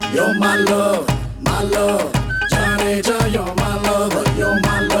You're my love, my love. Johnny, you're my love, you're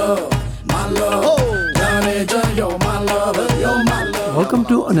my love, my love. Johnny, you're my love, you're my love. Welcome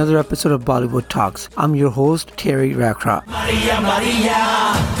to another episode of Bollywood Talks. I'm your host, Aarti Rekha. Maria, Maria,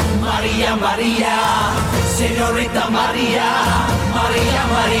 Maria, Maria, Señorita Maria, Maria,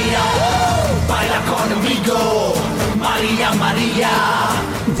 Maria, baila conmigo, Maria, Maria.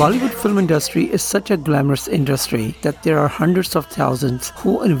 Bollywood film industry is such a glamorous industry that there are hundreds of thousands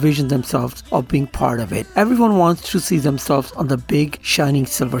who envision themselves of being part of it. Everyone wants to see themselves on the big, shining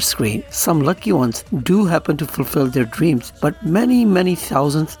silver screen. Some lucky ones do happen to fulfill their dreams, but many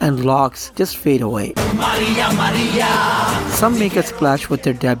thousands and lakhs just fade away. Maria, Maria. Some make a splash with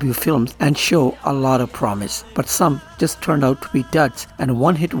their debut films and show a lot of promise, but some just turned out to be duds and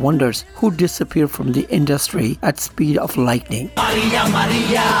one-hit wonders who disappear from the industry at speed of lightning. Maria,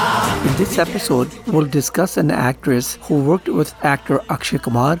 Maria. In this episode, we'll discuss an actress who worked with actor Akshay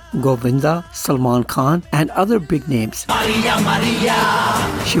Kumar, Govinda, Salman Khan, and other big names. Maria, Maria.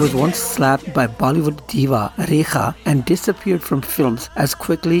 She was once slapped by Bollywood Diva Rekha and disappeared from films as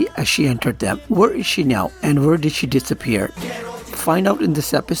quickly as she entered them. Where is she now, and where did she disappear? Find out in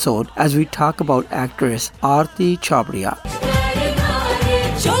this episode as we talk about actress Aarti Chabria.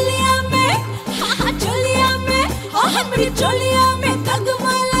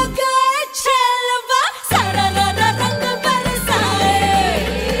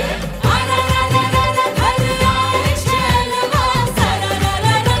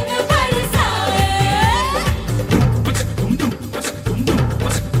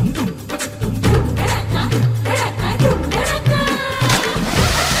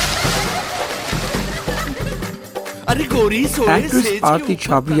 Actress Aarti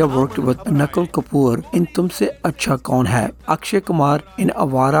Chabria worked with Nakul Kapoor in Tumse Acha Kaun Hai, Akshay Kumar in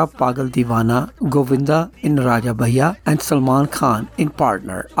Awara Pagal Deewana, Govinda in Raja Bhaiya, and Salman Khan in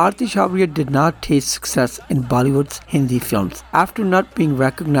Partner. Aarti Chabria did not taste success in Bollywood's Hindi films. After not being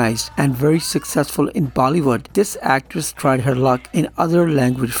recognized and very successful in Bollywood, this actress tried her luck in other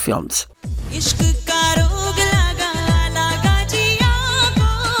language films.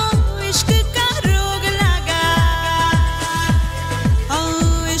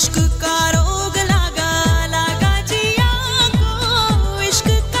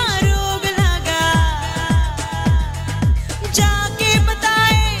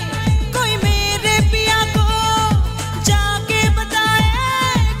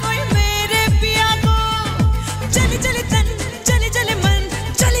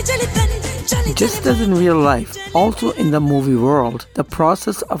 Just as in real life, also in the movie world, the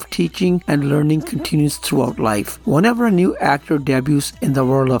process of teaching and learning continues throughout life. Whenever a new actor debuts in the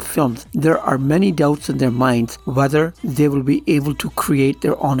world of films, there are many doubts in their minds whether they will be able to create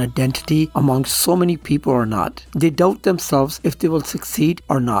their own identity among so many people or not. They doubt themselves if they will succeed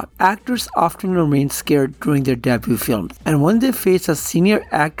or not. Actors often remain scared during their debut films, and when they face a senior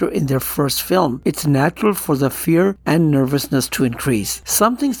actor in their first film, it's natural for the fear and nervousness to increase.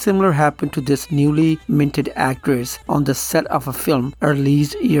 Something similar happened to this newly minted actress on the set of a film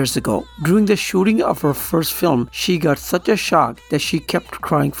released years ago. During the shooting of her first film, she got such a shock that she kept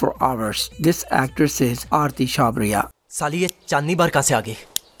crying for hours. This actress is Aarti Chabria. साली ये चांदनी बार कहाँ से आ गई?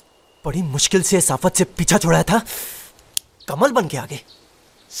 बड़ी मुश्किल से इस आफत से पीछा छुड़ाया था, कमल बन के आ गई।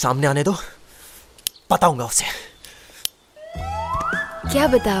 सामने आने दो, बताऊंगा उसे। क्या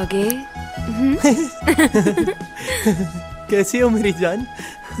बताओगे? कैसी हो मेरी जान?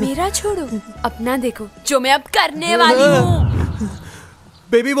 मेरा छोड़ो, अपना देखो जो मैं अब करने वाली हूँ।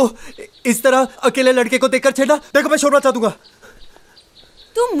 बेबी, वो इस तरह अकेले लड़के को देखकर छेड़ा, देखो मैं छोड़ना चाह दूंगा।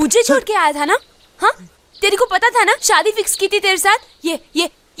 तू मुझे छोड़ के आया था ना? हाँ, तेरे को पता था ना शादी फिक्स की थी तेरे साथ। ये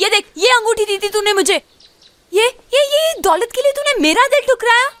देख, ये अंगूठी दी थी तूने मुझे। ये दौलत के लिए तूने मेरा दिल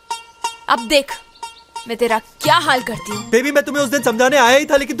ठुकराया। अब देख मैं तेरा क्या हाल करती हूँ। बेबी, मैं तुम्हें उस दिन समझाने आया ही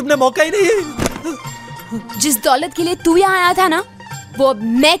था, लेकिन तुमने मौका ही नहीं। जिस दौलत के लिए तू यहाँ आया था ना, वो अब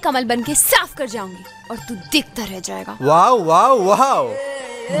मैं कमल बन के साफ कर जाऊंगी और तू दिखता रह जाएगा। Wow wow wow,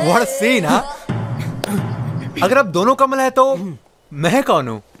 what a scene. हाँ, अगर अब दोनों कमल है तो मैं कौन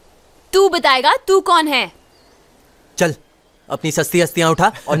हूँ? तू बताएगा तू कौन है। चल अपनी सस्ती हस्तियां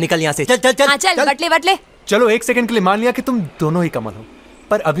उठा और निकल यहाँ से। चल चल चल। हाँ चल, बटले। चलो एक सेकंड के लिए मान लिया कि तुम दोनों ही कमल हो,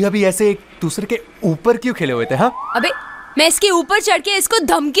 पर अभी ऐसे एक दूसरे के ऊपर क्यों खेले हुए थे? हाँ, अबे मैं इसके ऊपर चढ़ के इसको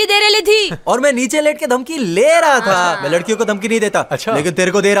धमकी दे रही थी। और मैं नीचे लेट के धमकी ले रहा था। मैं लड़कियों को धमकी नहीं देता। अच्छा, लेकिन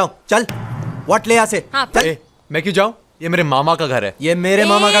तेरे को दे रहा हूँ। चल व्हाट ले यहाँ से। हाँ, मैं क्यों जाऊँ? ये मेरे मामा का घर है। ये मेरे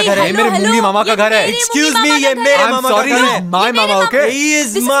मामा का घर है। ये मेरे मुंगी मामा का घर है। एक्सक्यूज मी, ये मेरे मामा का घर है। My mama, okay? He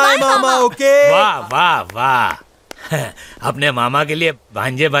is my mama, okay? वाह वाह वाह। अपने मामा के लिए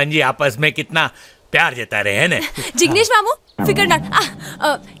भांजे भांजी आपस में कितना प्यार जता रहे हैं ना। जिग्नेश मामू, फिकर ना,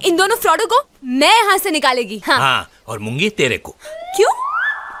 इन दोनों फ्रॉडों को मैं यहाँ से निकालेगी। हाँ, और मूंगी तेरे को। क्यों?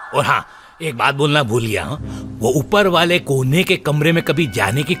 और हाँ, एक बात बोलना भूल गया। हाँ, वो ऊपर वाले कोने के कमरे में कभी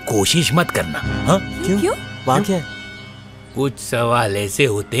जाने की कोशिश मत करना। हाँ, क्यों? वहाँ क्या है? कुछ सवाल ऐसे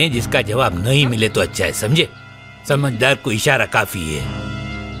होते हैं जिसका जवाब नहीं मिले तो अच्छा है, समझे? समझदार को इशारा काफी है।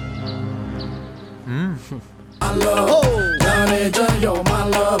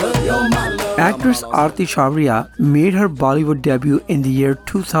 Actress Aarti Chabria made her Bollywood debut in the year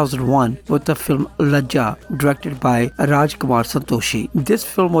 2001 with the film Lajja, directed by Rajkumar Santoshi. This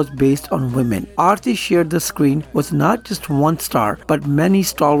film was based on women. Aarti shared the screen with not just one star, but many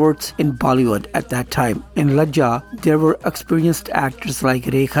stalwarts in Bollywood at that time. In Lajja, there were experienced actors like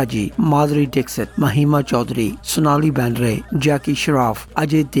Rekha Ji, Madhuri Dixit, Mahima Chaudhary, Sonali Bandre, Jackie Shroff,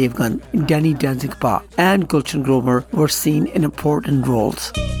 Ajay Devgan, Danny Danzigpa, and Gulshan Grover were seen in important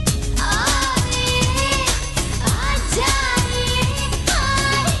roles.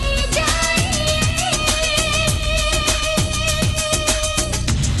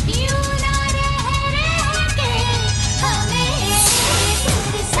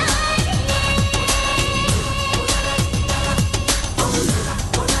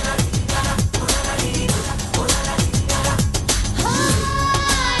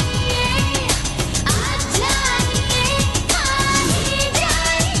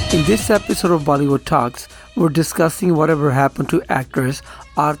 In this episode of Bollywood Talks, we're discussing whatever happened to actress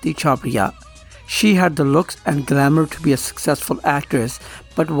Aarti Chabria. She had the looks and glamour to be a successful actress,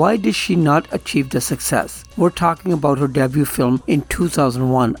 but why did she not achieve the success? We're talking about her debut film in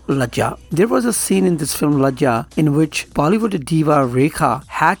 2001, Lajja. There was a scene in this film, Lajja, in which Bollywood Diva Rekha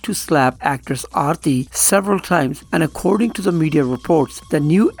had to slap actress Aarti several times, and according to the media reports, the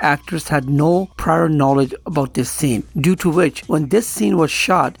new actress had no prior knowledge about this scene, due to which, when this scene was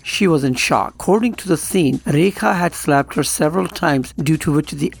shot, she was in shock. According to the scene, Rekha had slapped her several times, due to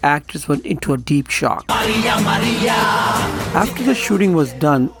which the actress went into a deep shock. After the shooting was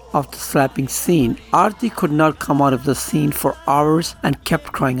done of the slapping scene, Aarti could not come out of the scene for hours and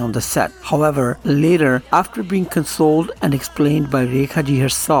kept crying on the set. However, later, after being consoled and explained by Rekha Ji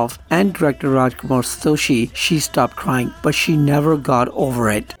herself and director Rajkumar Santoshi, she stopped crying, but she never got over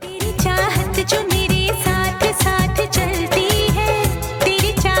it.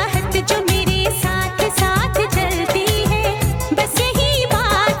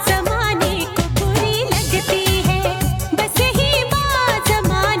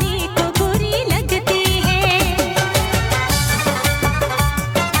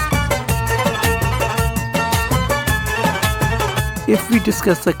 If we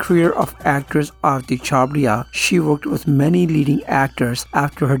discuss the career of actress Aarti Chabria, she worked with many leading actors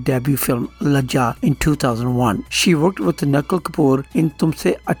after her debut film Lajja in 2001. She worked with Nakul Kapoor in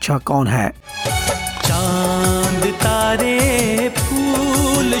Tumse Acha Kaun Hai. चांद तारे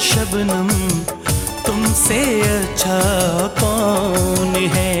फूल शबनम तुमसे अच्छा कौन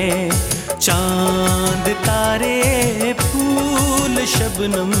है चांद तारे फूल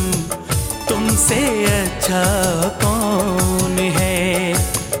शबनम तुमसे अच्छा कौन है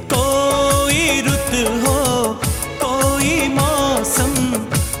कोई रुत हो कोई मौसम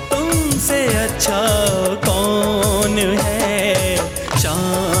तुमसे अच्छा कौन है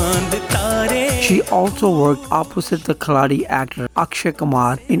चांद तारे. She also worked opposite the Khiladi actor Akshay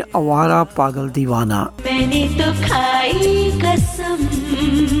Kumar in Awara Pagal Deewana. मैंने तो खाई कसम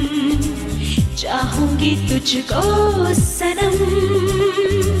चाहूंगी तुझको सनम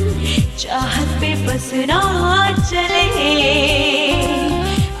चाहत पे बस ना चले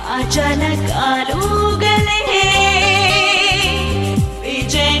आजा लगा लो गले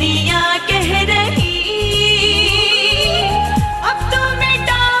बेचैनियां कह रही अब तो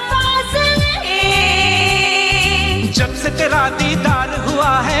मिटा फासले जब से तेरा दीदार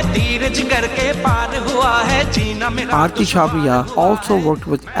हुआ है तीर जिगर के पार हुआ है जीना मेरा. Aarti Chabria also worked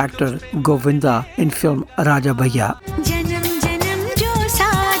with actor Govinda in film Raja Bhaiya. जन्म जन्म जो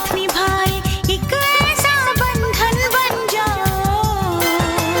साथ निभाए एक ऐसा बंधन बन जाओ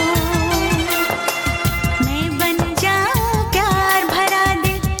मैं बन जाऊं प्यार भरा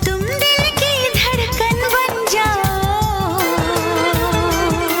दिल तुम दिल की धड़कन बन जाओ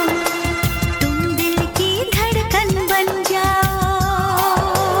तुम दिल की धड़कन बन जाओ.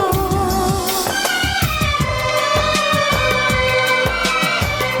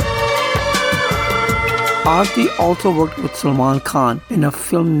 Aarti also worked with Salman Khan in a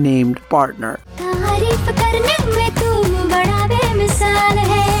film named Partner. तारीफ करने में तू बड़ा बेमिसाल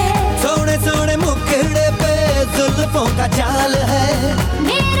है सोने सोने मुखड़े पे जुल्फों का जाल है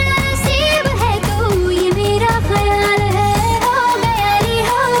मेरा नसीब है तू ये मेरा ख्याल है हो गया रे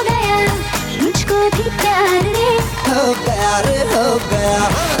हो गया मुझको प्यार हो गया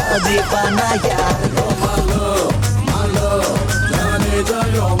दीवाना यार यो my love जाने जा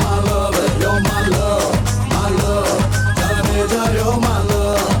yo my love yo my love जाने जा yo my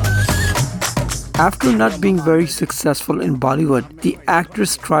love. After not being very successful in Bollywood, the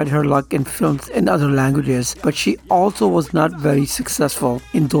actress tried her luck in films in other languages, but she also was not very successful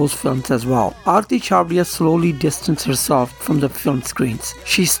in those films as well. Aarti Chabria slowly distanced herself from the film screens.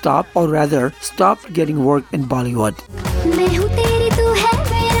 She stopped, or rather, stopped getting work in Bollywood. मैं हूँ तेरी तू है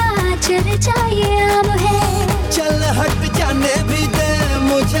मेरा चर्चा ये आम है चल हट जाने भी दे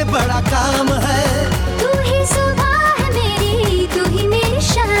मुझे बड़ा काम है तू ही सुबह है मेरी तू ही मेरी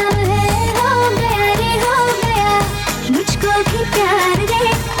शाम है हो गया मुझको भी प्यार दे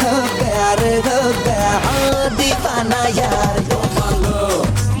हो गया हाँ दीवाना यार यो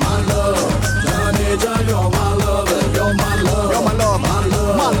my love जाने जा yo my love yo my love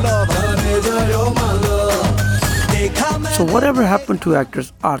जाने जा yo my love. So whatever happened to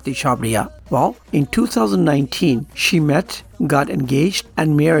actress Aarti Chabria? Well, in 2019, she met, got engaged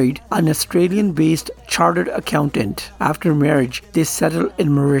and married an Australian-based chartered accountant. After marriage, they settled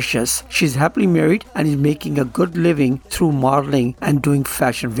in Mauritius. She's happily married and is making a good living through modeling and doing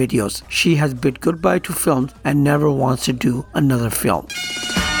fashion videos. She has bid goodbye to films and never wants to do another film.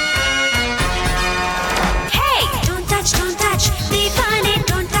 Hey, don't touch, दीवाने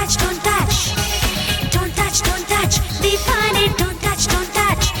don't touch, don't touch, दीवाने don't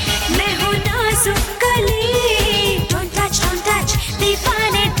touch, मैं हूँ नाजुक कली don't touch,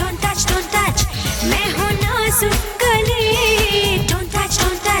 दीवाने don't touch, मैं हूँ नाजुक कली don't touch,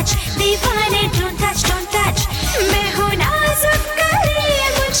 दीवाने don't touch, मैं हूँ नाजुक कली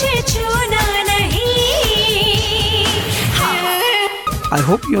मुझे छूना नहीं. I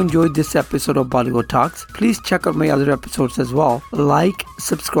hope you enjoyed this episode of Bollywood Talks. Please check out my other episodes as well. Like,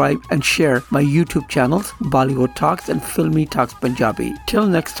 subscribe and share my YouTube channels, Bollywood Talks and Filmy Talks Punjabi. Till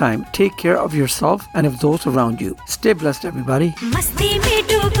next time, take care of yourself and of those around you. Stay blessed, everybody. मस्ती में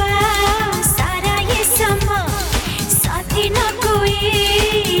डूबा सारा ये समा